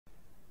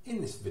In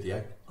this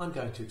video, I'm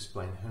going to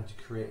explain how to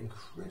create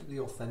incredibly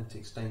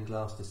authentic stained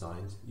glass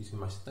designs using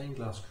my stained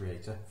glass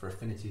creator for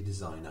Affinity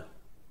Designer.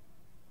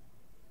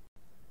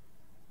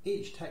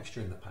 Each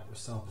texture in the pack was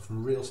sampled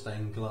from real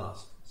stained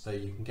glass, so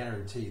you can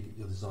guarantee that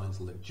your designs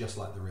will look just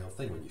like the real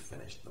thing when you've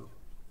finished them.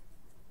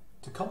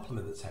 To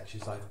complement the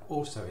textures, I've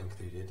also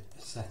included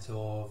a set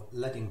of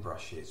leading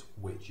brushes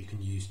which you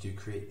can use to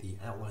create the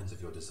outlines of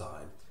your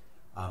design.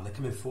 They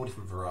come in 4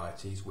 different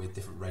varieties with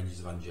different ranges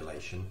of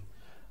undulation,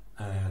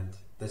 and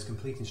there's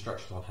complete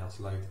instructions on how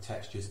to load the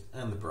textures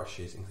and the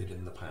brushes included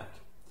in the pack.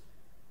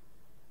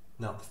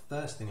 Now, the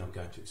first thing I'm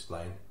going to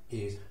explain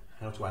is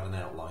how to add an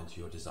outline to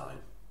your design.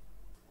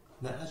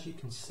 Now, as you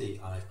can see,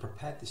 I've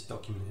prepared this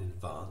document in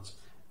advance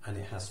and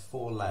it has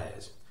 4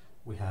 layers.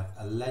 We have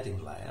a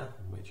leading layer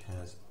which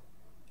has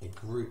a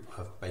group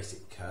of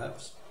basic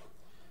curves,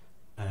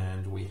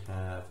 and we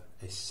have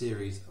a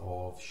series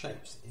of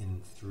shapes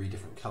in 3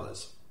 different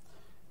colours.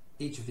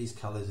 Each of these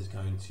colours is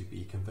going to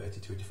be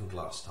converted to a different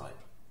glass type.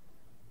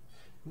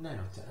 Now,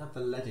 to add the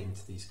leading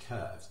to these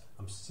curves,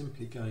 I'm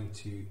simply going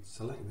to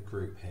select the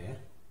group here,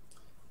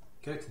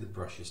 go to the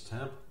Brushes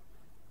tab,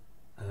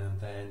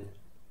 and then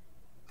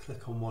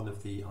click on one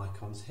of the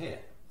icons here.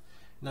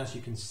 Now, as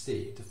you can see,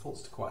 it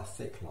defaults to quite a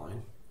thick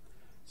line,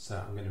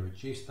 so I'm going to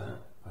reduce that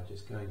by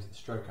just going to the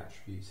stroke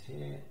attributes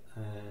here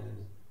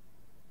and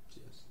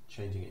just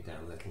changing it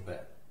down a little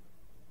bit.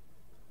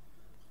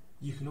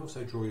 You can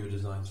also draw your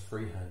designs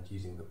freehand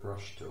using the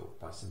brush tool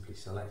by simply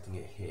selecting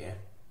it here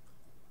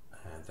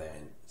and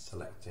then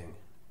selecting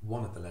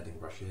one of the leading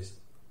brushes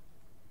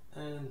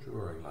and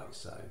drawing like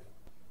so.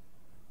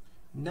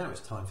 Now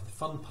it's time for the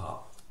fun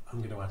part. I'm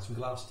going to add some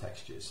glass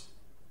textures.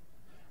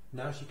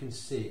 Now, as you can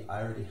see,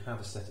 I already have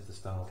a set of the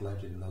styles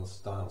loaded in the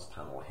Styles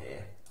panel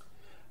here.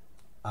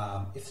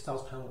 If the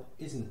Styles panel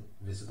isn't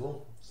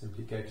visible,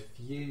 simply go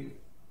to View,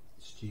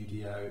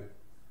 Studio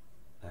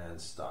and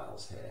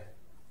Styles here.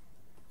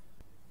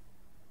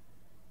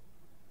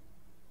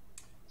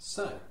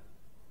 So,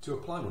 to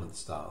apply one of the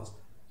styles,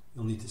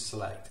 you'll need to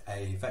select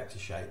a vector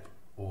shape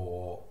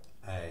or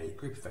a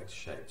group of vector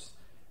shapes.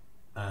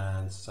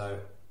 And so,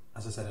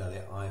 as I said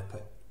earlier, I've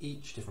put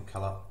each different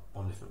colour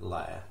on a different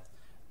layer,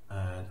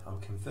 and I'm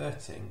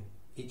converting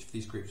each of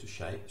these groups of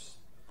shapes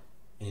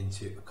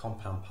into a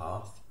compound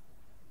path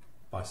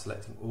by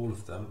selecting all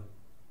of them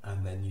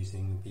and then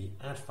using the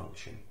add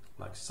function,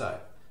 like so.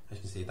 As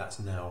you can see, that's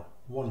now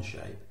one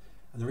shape,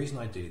 and the reason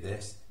I do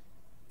this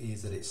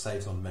is that it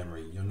saves on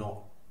memory. You're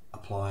not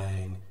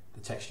applying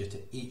the texture to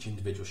each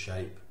individual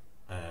shape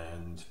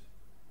and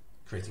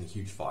creating a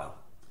huge file.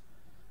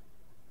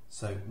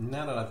 So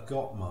now that I've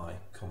got my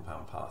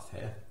compound path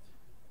here,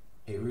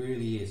 it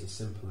really is as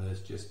simple as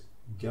just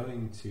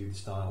going to the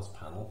Styles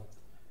panel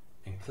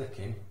and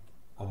clicking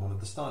on one of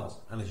the styles,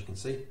 and as you can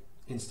see,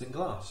 instant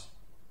glass.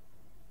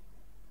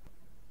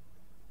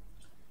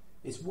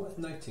 It's worth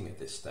noting at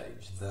this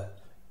stage that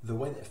the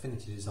way that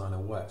Affinity Designer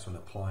works when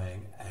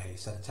applying a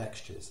set of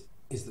textures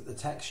is that the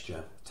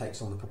texture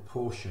takes on the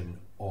proportion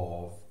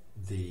of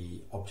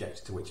the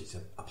object to which it's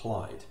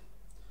applied.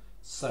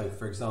 So,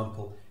 for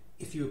example,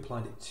 if you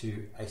applied it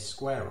to a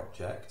square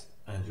object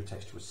and your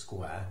texture was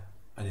square,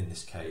 and in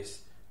this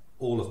case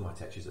all of my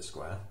textures are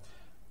square,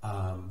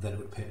 then it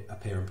would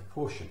appear in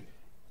proportion.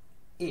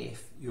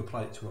 If you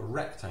applied it to a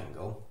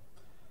rectangle,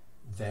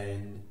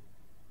 then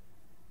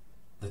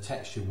the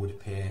texture would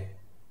appear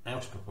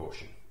out of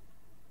proportion.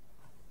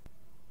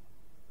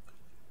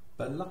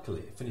 But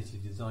luckily, Affinity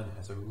Designer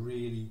has a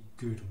really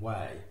good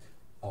way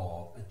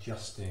of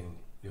adjusting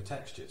your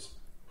textures,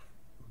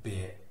 be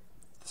it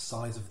the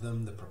size of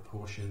them, the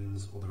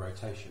proportions, or the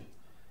rotation.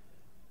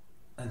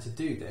 And to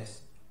do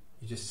this,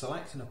 you just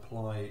select an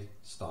applied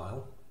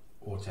style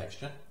or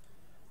texture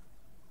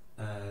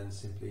and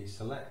simply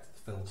select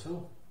the fill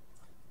tool,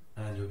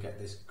 and you'll get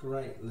this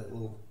great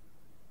little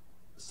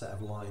set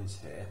of lines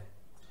here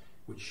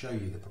which show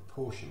you the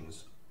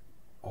proportions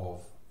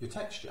of your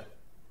texture.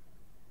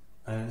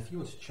 And if you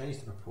want to change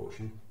the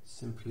proportion,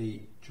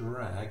 simply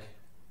drag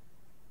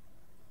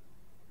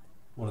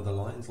one of the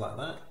lines like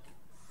that.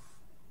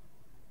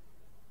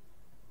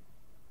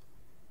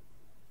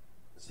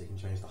 So you can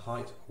change the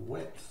height or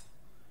width,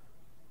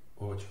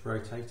 or to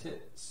rotate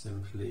it,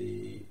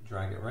 simply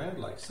drag it around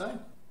like so,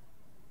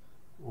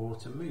 or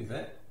to move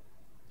it,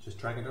 just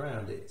drag it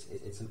around.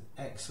 It's an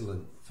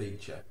excellent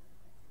feature.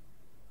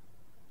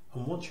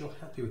 And once you're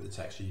happy with the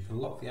texture, you can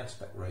lock the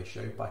aspect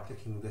ratio by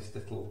clicking this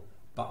little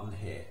button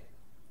here.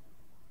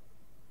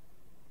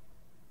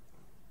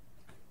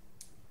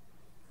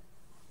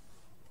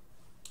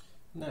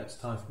 Now it's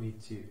time for me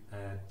to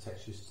add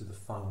textures to the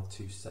final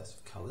 2 sets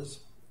of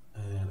colours,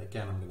 and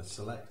again I'm going to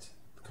select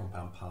the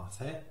compound path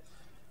here,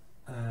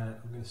 and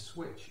I'm going to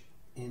switch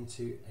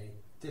into a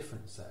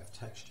different set of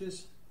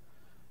textures.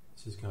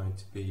 This is going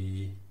to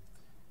be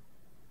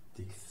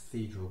the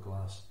Cathedral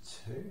Glass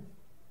 2,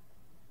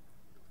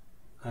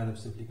 and I'm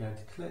simply going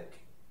to click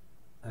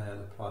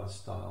and apply the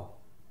style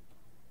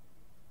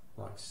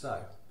like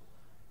so.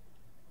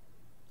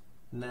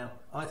 Now,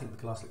 I think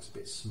the glass looks a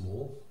bit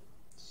small,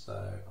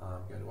 So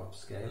I'm going to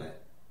upscale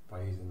it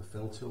by using the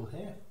fill tool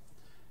here,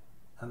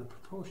 and the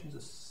proportions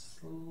are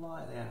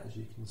slightly out, as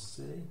you can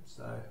see,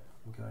 so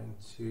I'm going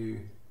to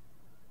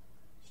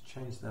just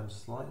change them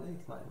slightly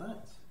like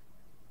that,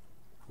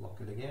 lock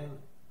it again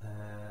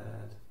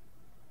and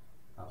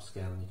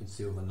upscale, and you can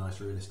see all the nice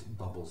realistic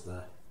bubbles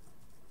there.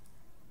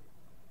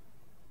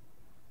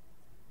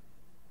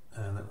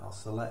 And then I'll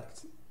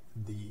select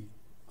the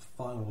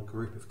final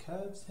group of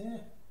curves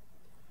here,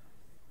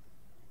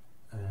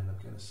 and I'm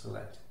going to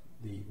select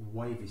the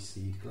wavy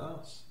seed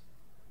glass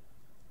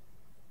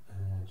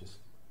and just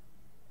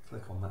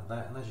click on that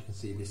there, and as you can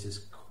see this is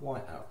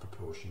quite out of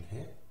proportion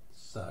here,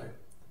 so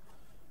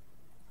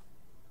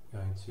I'm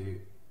going to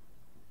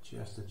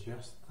just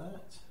adjust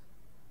that.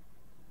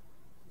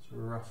 It's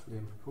roughly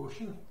in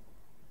proportion,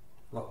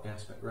 lock the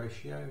aspect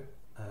ratio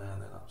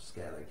and then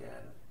upscale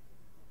again.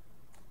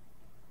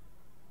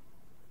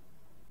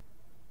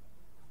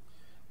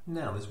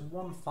 Now there's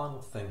one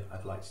final thing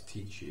I'd like to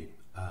teach you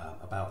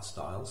about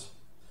styles,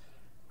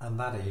 and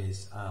that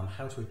is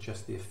how to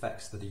adjust the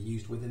effects that are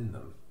used within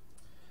them.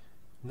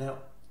 Now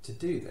to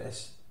do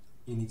this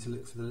you need to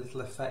look for the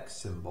little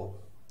effects symbol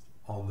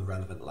on the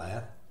relevant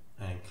layer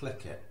and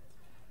click it,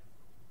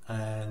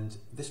 and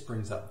this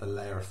brings up the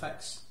layer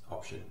effects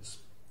options.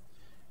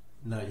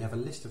 Now you have a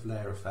list of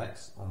layer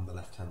effects on the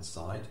left hand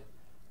side,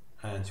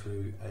 and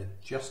to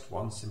adjust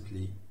one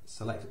simply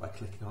select it by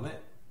clicking on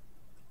it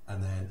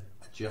and then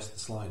adjust the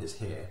sliders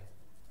here.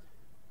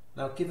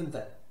 Now given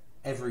that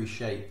every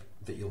shape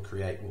that you'll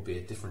create will be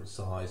a different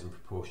size and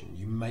proportion,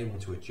 you may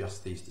want to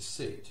adjust these to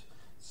suit.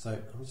 So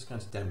I'm just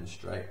going to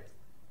demonstrate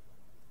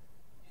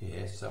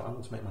here. So I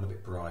want to make mine a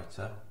bit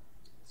brighter,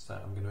 so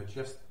I'm going to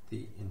adjust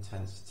the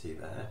intensity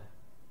there.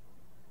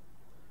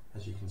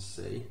 As you can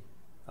see,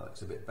 that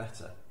looks a bit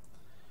better.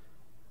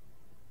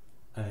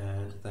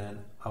 And then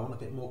I want a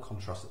bit more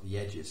contrast at the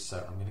edges,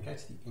 so I'm going to go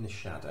to the inner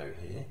shadow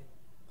here,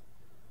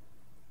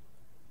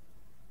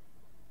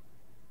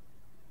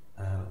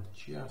 and I'm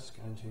just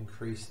going to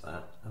increase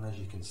that, and as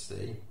you can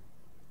see,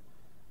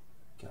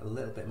 get a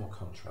little bit more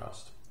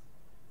contrast.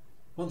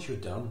 Once you're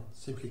done,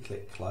 simply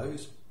click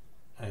close,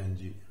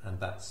 and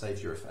that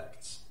saves your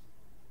effects.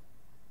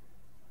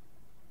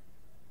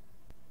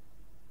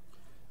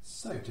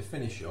 So to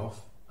finish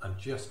off, I'm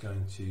just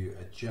going to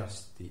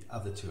adjust the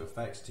other two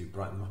effects to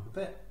brighten them up a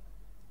bit,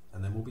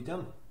 and then we'll be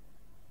done.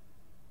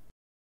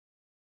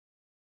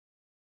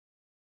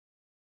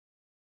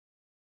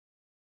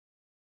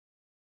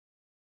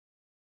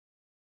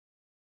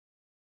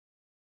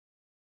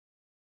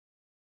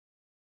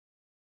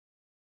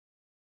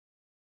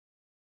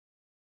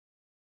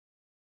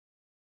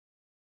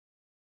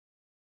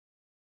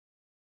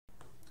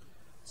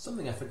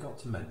 Something I forgot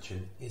to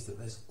mention is that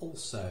there's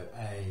also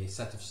a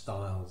set of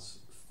styles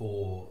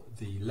for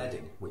the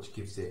leading, which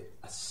gives it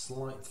a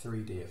slight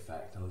 3D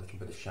effect and a little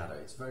bit of shadow.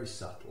 It's very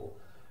subtle,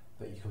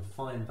 but you can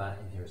find that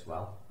in here as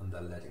well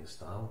under leading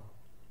style,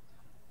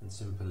 and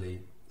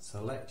simply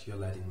select your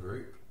leading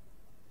group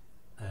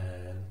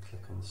and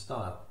click on the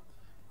style.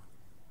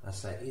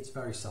 As I say, it's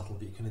very subtle,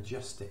 but you can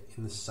adjust it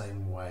in the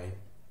same way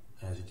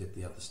as you did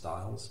the other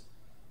styles.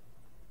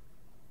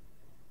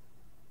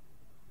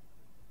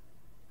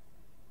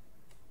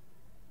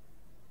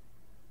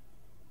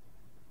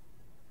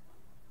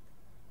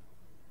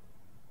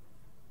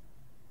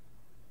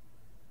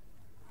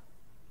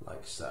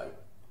 Like so.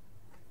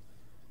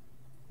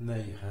 And there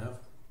you have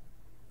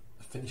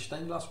a finished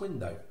stained glass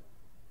window.